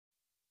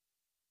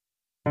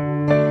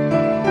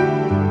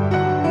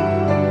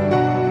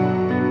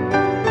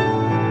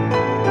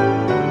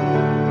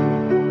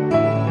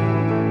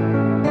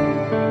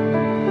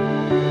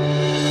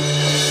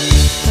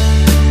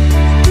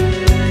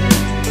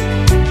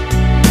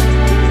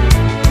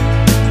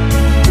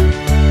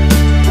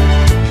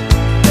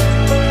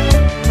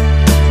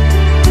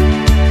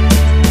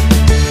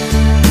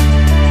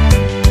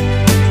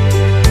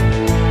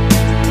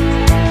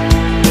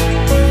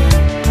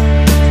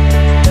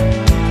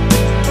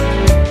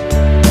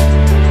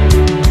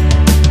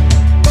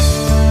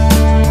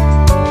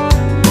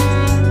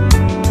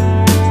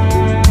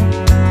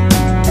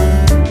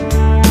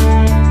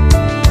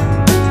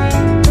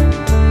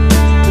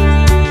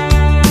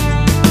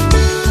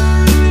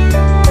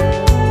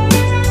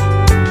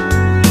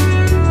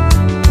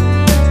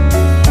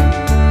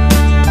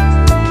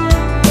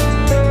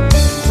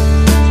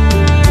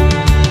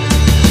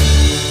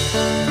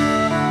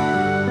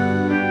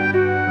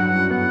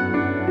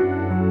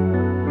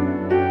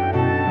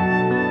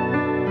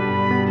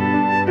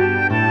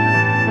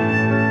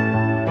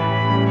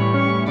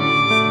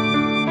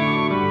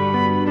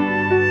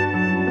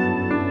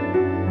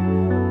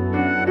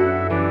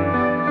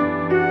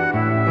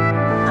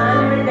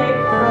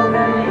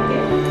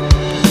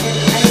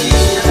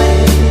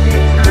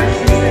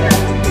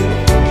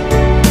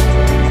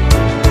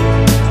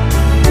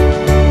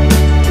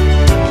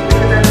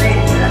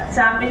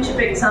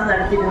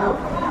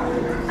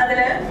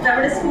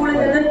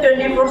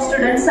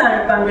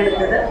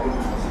പങ്കെടുത്തത്.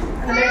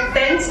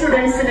 10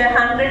 സ്റ്റുഡൻസിന്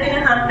 100-ന്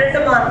 100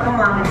 മാർക്കും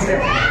വാങ്ങിച്ച്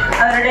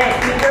അവരുടെ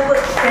മികവ്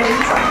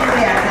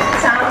തെളിയിച്ചിരിക്കുകയാണ്.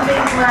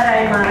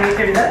 ചാമ്പ്യന്മാരായി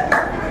മാറിയിട്ടുണ്ട്.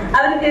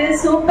 അവർക്ക്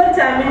സൂപ്പർ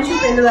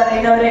ചാമ്പ്യൻഷിപ്പ് എന്ന്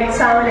പറയുന്ന ഒരു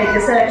എക്സാമിലേക്ക്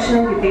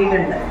സെലക്ഷനും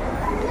കിട്ടിയിട്ടുണ്ട്.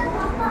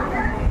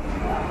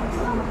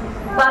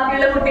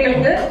 ബാക്കിയുള്ള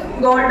കുട്ടികൾക്ക്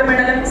ഗോൾഡ്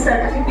മെഡലും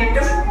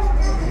സർട്ടിഫിക്കറ്റും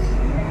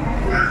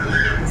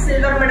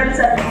സിൽവർ മെഡൽ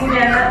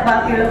സർട്ടിഫിക്കറ്റാണ്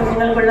ബാക്കിയുള്ള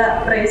കുഞ്ഞുങ്ങൾക്കുള്ള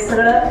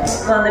പ്രൈസുകൾ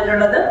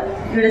വന്നിട്ടുള്ളത്.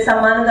 ഇവിടെ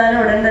സമ്മാനദാനം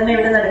ഉടൻ തന്നെ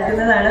ഇവിടെ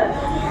നടക്കുന്നതാണ്.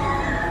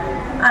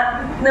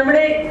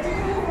 നമ്മുടെ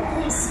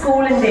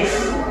സ്കൂളിന്റെ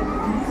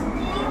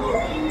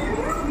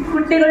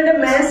കുട്ടികളുടെ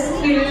മാത്സ്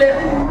സ്കില്ല്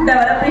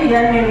ഡെവലപ്പ്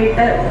ചെയ്യാൻ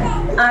വേണ്ടിയിട്ട്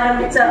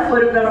ആരംഭിച്ച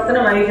ഒരു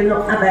പ്രവർത്തനമായിരുന്നു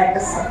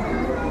അബാക്കസ്.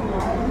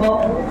 അപ്പോൾ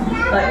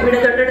ഇവിടെ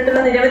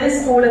തൊട്ടടുത്തുള്ള നിരവധി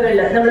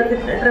സ്കൂളുകളിൽ നമ്മൾ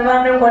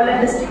ട്രിവാൻഡ്രം കൊല്ലം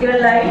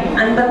ഡിസ്ട്രിക്റ്റുകളിലായി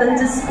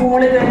 55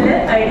 സ്കൂളുകളിൽ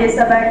IDS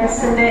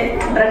അബാക്കസിന്റെ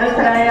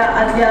പ്രഗത്ഭരായ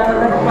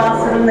അധ്യാപകർ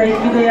ക്ലാസുകൾ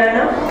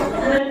നയിക്കുകയാണ്.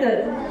 നിങ്ങൾക്ക്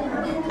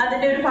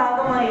അതിന്റെ ഒരു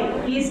ഭാഗമായി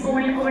ഈ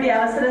സ്കൂളിൽ കൂടി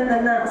അവസരം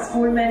തന്ന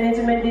സ്കൂൾ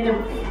മാനേജ്മെന്റിനും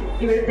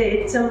ഇവിടുത്തെ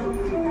HM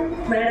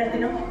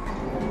മേഡത്തിനും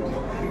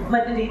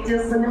മറ്റു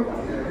ടീച്ചേഴ്സിനും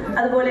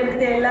അതുപോലെ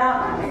ഇവിടുത്തെ എല്ലാ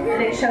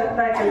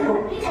രക്ഷകർത്താക്കൾക്കും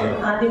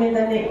ആദ്യമേ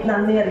തന്നെ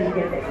നന്ദി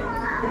അറിയിക്കട്ടെ.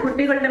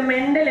 കുട്ടികളുടെ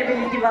മെന്റൽ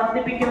എബിലിറ്റി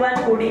വർദ്ധിപ്പിക്കുവാൻ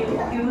കൂടി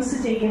യൂസ്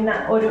ചെയ്യുന്ന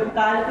ഒരു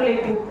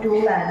കാൽക്കുലേറ്റിംഗ്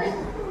ടൂളാണ്.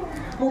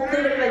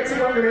 മുത്തുകൾ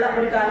വെച്ചുകൊണ്ടുള്ള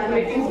ഒരു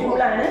കാൽക്കുലേറ്റിംഗ്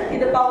ടൂളാണ്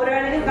ഇത്.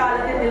 പൗരാണിക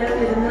കാലത്ത്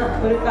നിലനിന്നിരുന്ന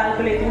ഒരു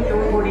കാൽക്കുലേറ്റിംഗ്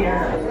ടൂൾ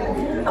കൂടിയാണ്.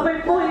 അപ്പൊ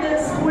ഇപ്പോൾ ഇത്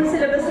സ്കൂൾ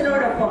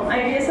സിലബസിനോടൊപ്പം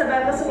IDS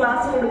അബാക്കസ്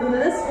ക്ലാസ്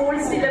കൊടുക്കുന്നത് സ്കൂൾ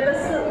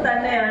സിലബസ്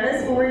തന്നെയാണ്.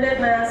 സ്കൂളിലെ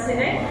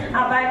മാത്സിനെ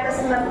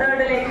അബാക്കസ്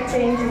മെത്തേഡിലേക്ക്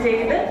ചേഞ്ച്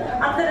ചെയ്ത്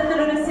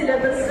അത്തരത്തിലൊരു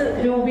സിലബസ്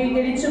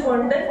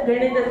രൂപീകരിച്ചുകൊണ്ട്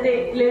ഗണിതത്തെ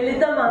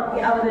ലളിതമാക്കി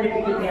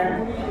അവതരിപ്പിക്കുകയാണ്.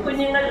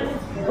 കുഞ്ഞുങ്ങൾ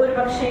ഒരു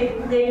പക്ഷേ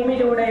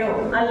ഗെയിമിലൂടെയോ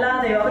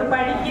അല്ലാതെയോ അവർ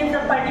പഠിക്കുന്നു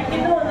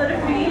എന്നൊരു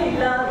ഫീൽ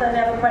ഇല്ലാതെ തന്നെ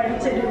അവർ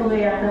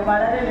പഠിച്ചെടുക്കുകയാണ്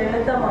വളരെ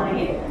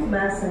ലളിതമായി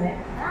മാത്സിനെ.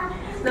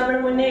 നമ്മൾ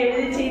മുന്നേ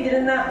എഴുതി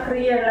ചെയ്തിരുന്ന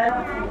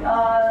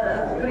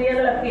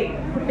ക്രിയകളൊക്കെ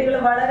കുട്ടികൾ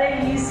വളരെ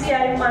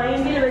ഈസിയായി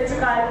മൈൻഡിൽ വെച്ച്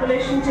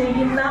കാൽക്കുലേഷൻ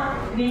ചെയ്യുന്ന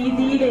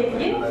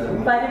രീതിയിലേക്ക്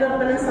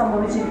പരിവർത്തനം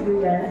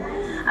സംഭവിച്ചിരിക്കുകയാണ്.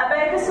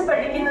 അബാക്കസ്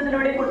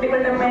പഠിക്കുന്നതിലൂടെ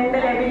കുട്ടികളുടെ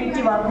മെന്റൽ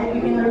എബിലിറ്റി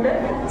വർദ്ധിപ്പിക്കുന്നുണ്ട്,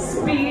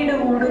 സ്പീഡ്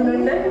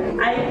കൂടുന്നുണ്ട്,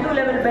 IQ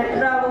ലെവൽ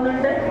ബെറ്റർ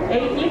ആവുന്നുണ്ട്,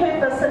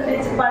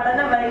 85% പഠന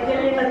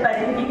വൈകല്യങ്ങൾ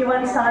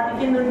പരിഹരിക്കുവാൻ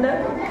സാധിക്കുന്നുണ്ട്,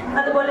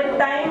 അതുപോലെ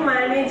ടൈം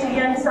മാനേജ്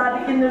ചെയ്യാൻ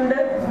സാധിക്കുന്നുണ്ട്,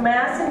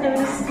 മാത്സിന്റെ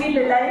ഒരു സ്കിൽ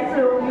ലൈഫിൽ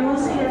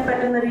യൂസ് ചെയ്യാൻ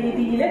പറ്റുന്ന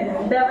രീതിയിൽ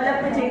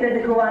ഡെവലപ്പ്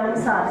ചെയ്തെടുക്കുവാനും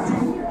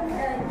സാധിക്കും.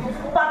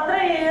 അപ്പൊ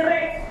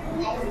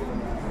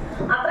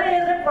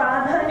അത്രയേറെ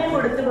പ്രാധാന്യം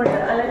കൊടുത്തുകൊണ്ട്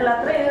അല്ലെങ്കിൽ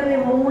അത്രയേറെ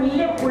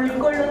മൂല്യം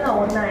ഉൾക്കൊള്ളുന്ന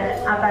ഒന്നാണ്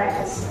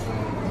അബാക്കസ്.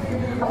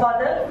 അപ്പൊ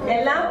അത്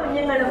എല്ലാ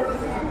കുഞ്ഞുങ്ങളും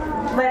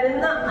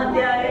വരുന്ന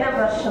അധ്യയന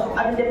വർഷം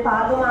അതിന്റെ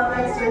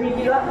ഭാഗമാക്കാൻ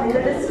ശ്രമിക്കുക.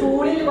 നിങ്ങളുടെ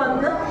സ്കൂളിൽ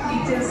വന്ന്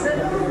ടീച്ചേഴ്സ്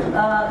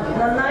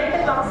നന്നായിട്ട്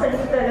ക്ലാസ്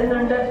എടുത്ത്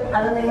തരുന്നുണ്ട്.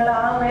 അത് നിങ്ങൾ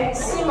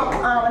മാക്സിമം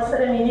ആ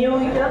അവസരം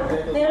വിനിയോഗിക്കുക.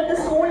 നിങ്ങൾക്ക്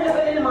സ്കൂൾ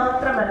ലെവലിൽ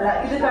മാത്രമല്ല,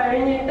 ഇത്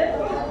കഴിഞ്ഞിട്ട്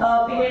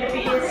പിന്നീട്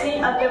PSC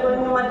അതേപോലെ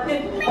മറ്റ്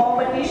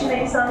കോമ്പറ്റീഷൻ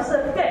എക്സാംസ്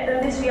ഒക്കെ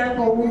അറ്റൻഡ് ചെയ്യാൻ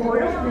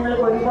പോകുമ്പോഴും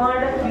നിങ്ങൾക്ക്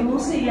ഒരുപാട്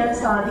യൂസ് ചെയ്യാൻ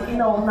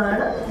സാധിക്കുന്ന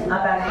ഒന്നാണ്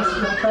അബാക്കസ്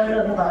മെത്തേഡ്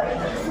എന്ന്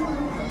പറയുന്നത്.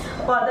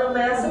 അപ്പൊ അത്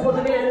മാത്സ്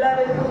പൊതുവെ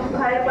എല്ലാവർക്കും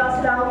ഹയർ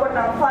ക്ലാസ്സിലാകുമ്പോൾ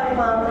ടഫായി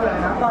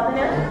മാറുന്നതാണ്. അപ്പൊ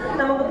അതിന്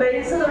നമുക്ക്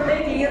ബേസ് തൊട്ടേ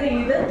ക്ലിയർ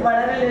ചെയ്ത്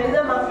വളരെ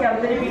ലളിതമാക്കി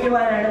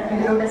അവതരിപ്പിക്കുവാനാണ്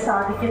ഇതിലൂടെ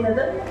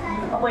സാധിക്കുന്നത്.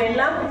 അപ്പോൾ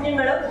എല്ലാ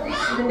കുഞ്ഞുങ്ങളും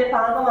ഇതിന്റെ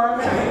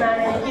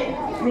ഭാഗമാകണമെന്നാണ് എനിക്ക്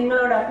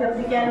നിങ്ങളോട്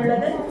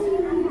അഭ്യർത്ഥിക്കാനുള്ളത്.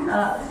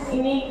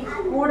 ഇനി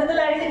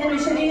കൂടുതലായിട്ട് ഇത്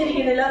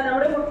വിശദീകരിക്കുന്നില്ല.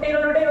 നമ്മുടെ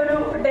കുട്ടികളുടെ ഒരു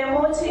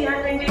ഡെമോ ചെയ്യാൻ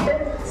വേണ്ടിയിട്ട്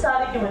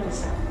സാധിക്കുമോ?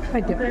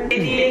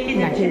 വേദിയിലേക്ക്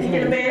ഞാൻ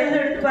പേരൊന്നും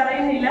എടുത്ത്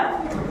പറയുന്നില്ല.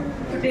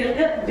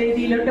 കുട്ടികൾക്ക്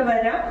വേദിയിലോട്ട്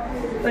വരാം.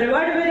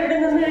 ഒരുപാട് പേര് ഇവിടെ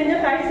നിന്ന് കഴിഞ്ഞാൽ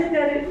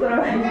കാഴ്ചക്കാർ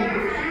കുറവായിരിക്കും.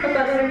 അപ്പൊ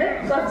അതുകൊണ്ട്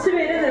കുറച്ച്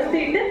പേര്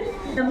നിർത്തിയിട്ട്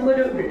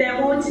നമുക്കൊരു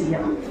ഡെമോ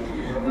ചെയ്യാം.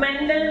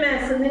 മെന്റൽ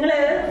മാത്സ് നിങ്ങൾ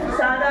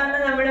സാധാരണ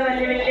നമ്മുടെ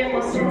വലിയ വലിയ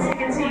ക്വസ്റ്റ്യൻസ്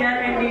ഒക്കെ ചെയ്യാൻ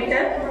വേണ്ടിയിട്ട്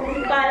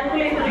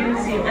കാൽക്കുലേറ്റർ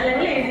യൂസ് ചെയ്യും,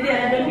 അല്ലെങ്കിൽ എഴുതി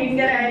അല്ലെങ്കിൽ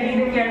ഫിംഗർ ആഡ്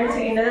ചെയ്തൊക്കെയാണ്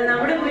ചെയ്യുന്നത്.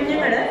 നമ്മുടെ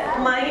കുഞ്ഞുങ്ങള്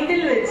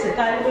മൈൻഡിൽ വെച്ച്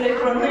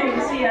കാൽക്കുലേറ്റർ ഒന്നും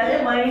യൂസ് ചെയ്യാതെ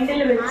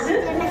മൈൻഡിൽ വെച്ച്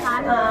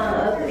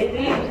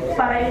ഈ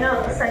പറയുന്ന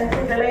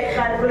സംഖ്യകളെ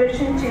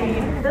കാൽക്കുലേഷൻ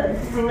ചെയ്ത്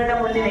നിങ്ങളുടെ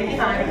മുന്നിലേക്ക്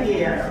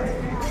കാണിക്കുകയാണ്.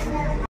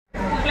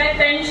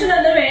 ടെൻഷൻ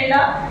ഒന്നും വേണ്ട,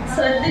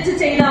 ശ്രദ്ധിച്ച്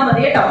ചെയ്താൽ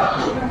മതി കേട്ടോ.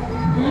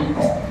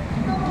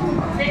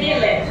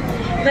 ശരിയല്ലേ?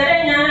 ഇതുവരെ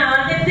ഞാൻ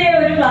ആദ്യത്തെ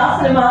ഒരു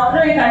ക്ലാസ്സിൽ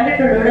മാത്രമേ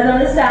കണ്ടിട്ടുള്ളൂ. ഇവിടെ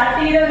നമ്മൾ സ്റ്റാർട്ട്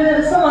ചെയ്ത ഒരു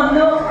ദിവസം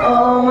വന്നു,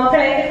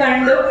 മക്കളെയൊക്കെ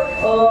കണ്ടു,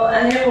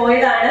 അങ്ങനെ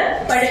പോയതാണ്.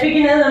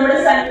 പഠിപ്പിക്കുന്നത് നമ്മുടെ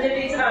സഞ്ജ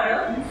ടീച്ചറാണ്.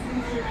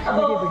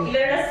 അപ്പൊ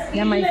ഇവരുടെ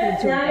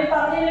ഞാൻ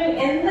പറഞ്ഞാലും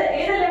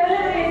ഏത് ലെവലിൽ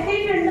അവർ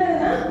എത്തിയിട്ടുണ്ട്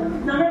എന്ന്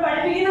നമ്മൾ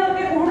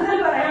പഠിപ്പിക്കുന്നവർക്ക് കൂടുതൽ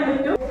പറയാൻ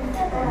പറ്റും.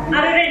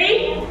 Are you ready?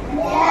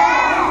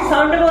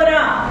 സൗണ്ട്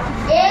പോരാ?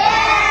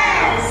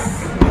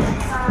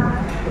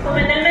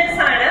 മെന്റൽ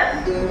മാത്സ് ആണ്.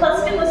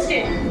 First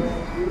question,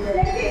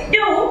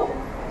 2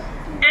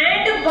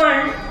 and 1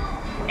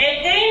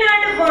 again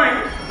add 1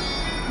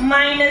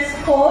 minus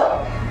 4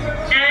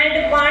 and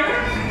 1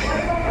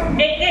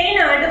 again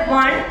add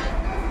 1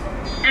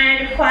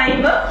 and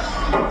 5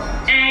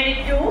 and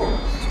 2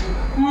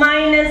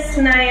 minus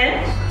 9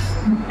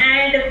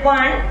 and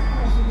 1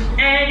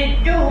 and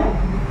 2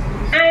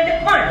 and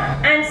 1.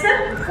 Answer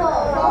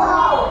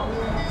 4.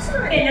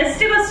 Okay, next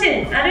question.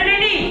 Are you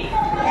ready?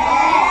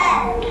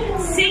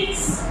 Yes.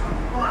 6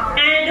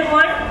 and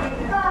 1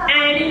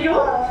 and 2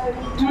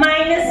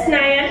 minus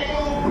 9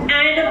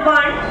 and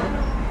 1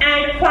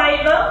 and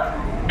 5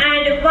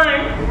 and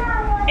 1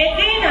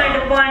 again and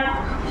 1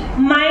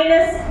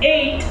 minus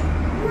 8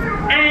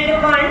 and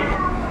 1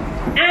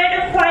 and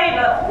 5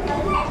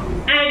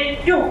 and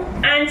 2.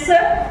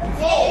 Answer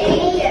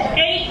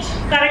 8.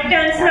 Correct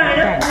answer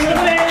ആണ്.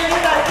 നിങ്ങൾക്ക് വേണമെങ്കിൽ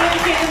calculate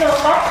ചെയ്ത്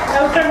നോക്കാം.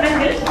 Doubt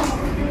ഉണ്ടെങ്കിൽ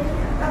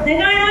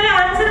നിങ്ങൾ വേണമെങ്കിൽ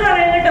answer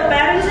പറയാം കേട്ടോ.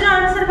 പാരന്റ്സിനും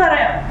ആൻസർ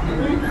പറയാം.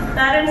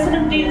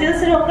 പാരന്റ്സിനും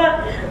ടീച്ചേഴ്സിനും ഒക്കെ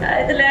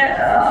ഇതിലെ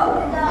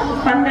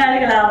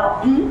പങ്കാളികളാവാം.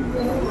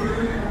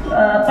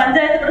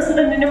 Panchayat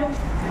പ്രസിഡന്റിനും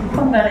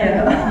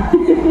പങ്കാളിയാകാം.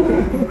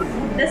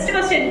 Next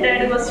question,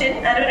 third question.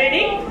 Are you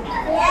ready?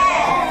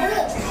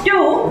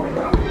 2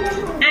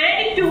 and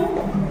 2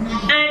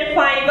 and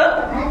 5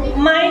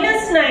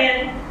 minus 9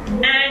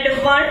 and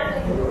 1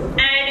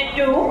 and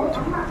 2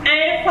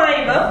 and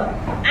 5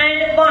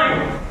 and 1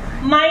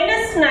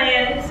 minus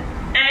 9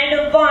 and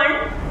 1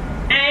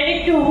 and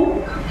 2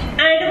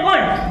 and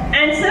 1.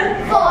 Answer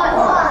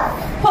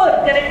 4.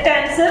 Correct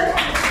answer.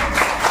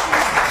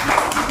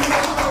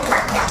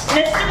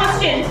 Next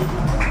question.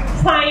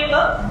 5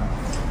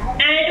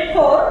 and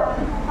 4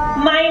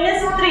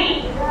 minus 3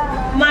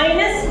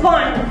 minus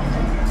 1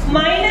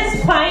 minus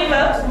 5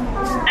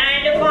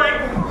 and 1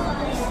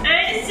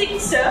 and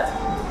 6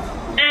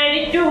 and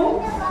 2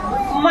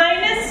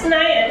 minus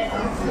 9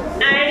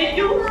 and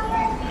 2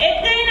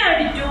 again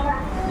and 2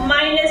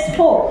 minus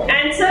 4.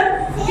 Answer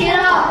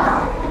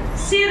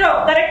 0.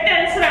 Correct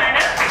answer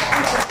ആണ്.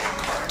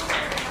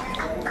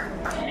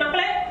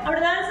 മക്കളെ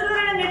അവിടെ answer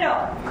പറയണം കേട്ടോ.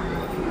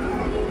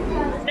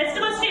 Next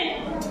question.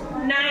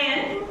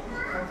 9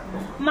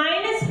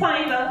 minus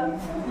 5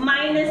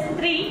 minus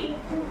 3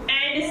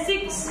 and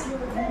 6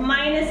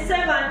 minus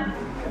 7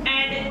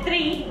 and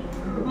 3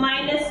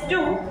 minus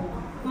 2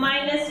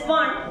 minus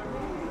 1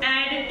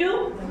 and 2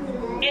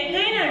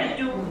 again and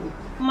 2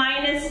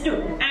 minus 2.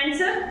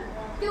 Answer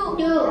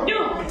 2.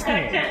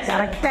 Correct answer.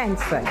 Correct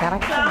answer.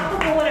 Correct.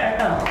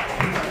 പോരാട്ടോ.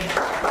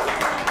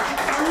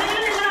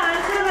 ഒന്നെങ്കിൽ നിങ്ങൾ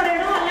answer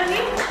പറയണോ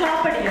അല്ലെങ്കിൽ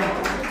stop അടിക്കണം.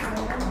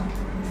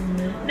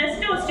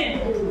 Next question.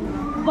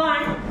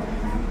 1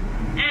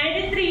 and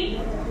 3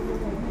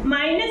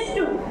 minus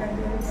 2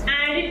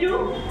 and 2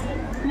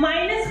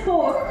 minus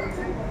 4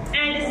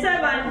 and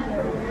 7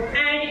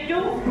 and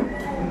 2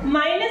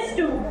 minus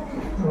 2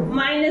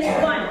 minus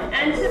 1.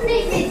 Answer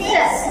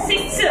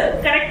 6.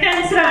 Correct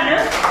answer ആണ്.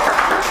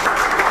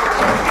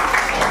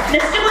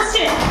 Next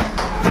question.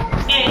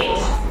 8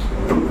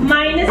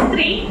 minus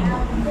 3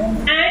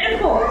 and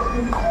 4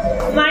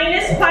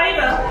 minus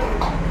 5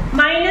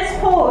 minus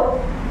 4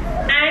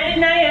 and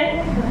 9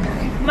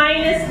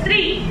 minus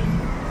 3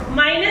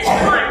 minus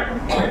 1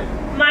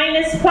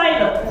 minus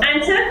 5.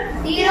 Answer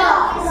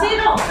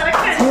 0.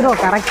 Correct answer. 0.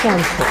 Correct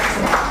answer.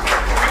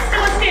 Next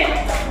question.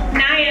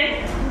 9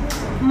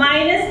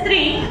 minus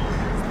 3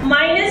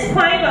 minus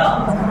 5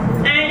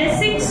 and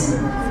 6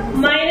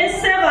 minus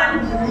 7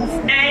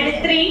 and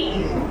 3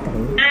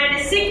 and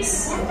 6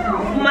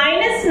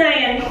 minus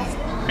 9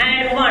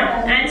 and 1.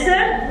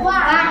 Answer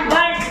 1.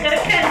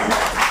 Correct answer.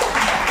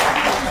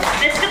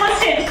 Next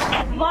question.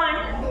 1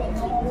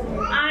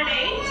 and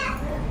 8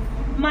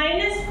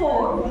 minus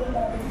 4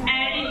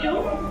 and 2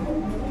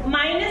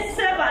 minus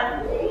 7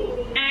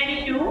 and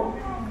 2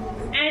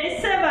 and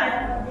 7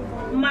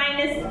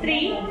 minus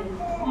 3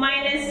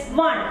 minus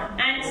 1.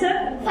 Answer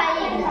 5.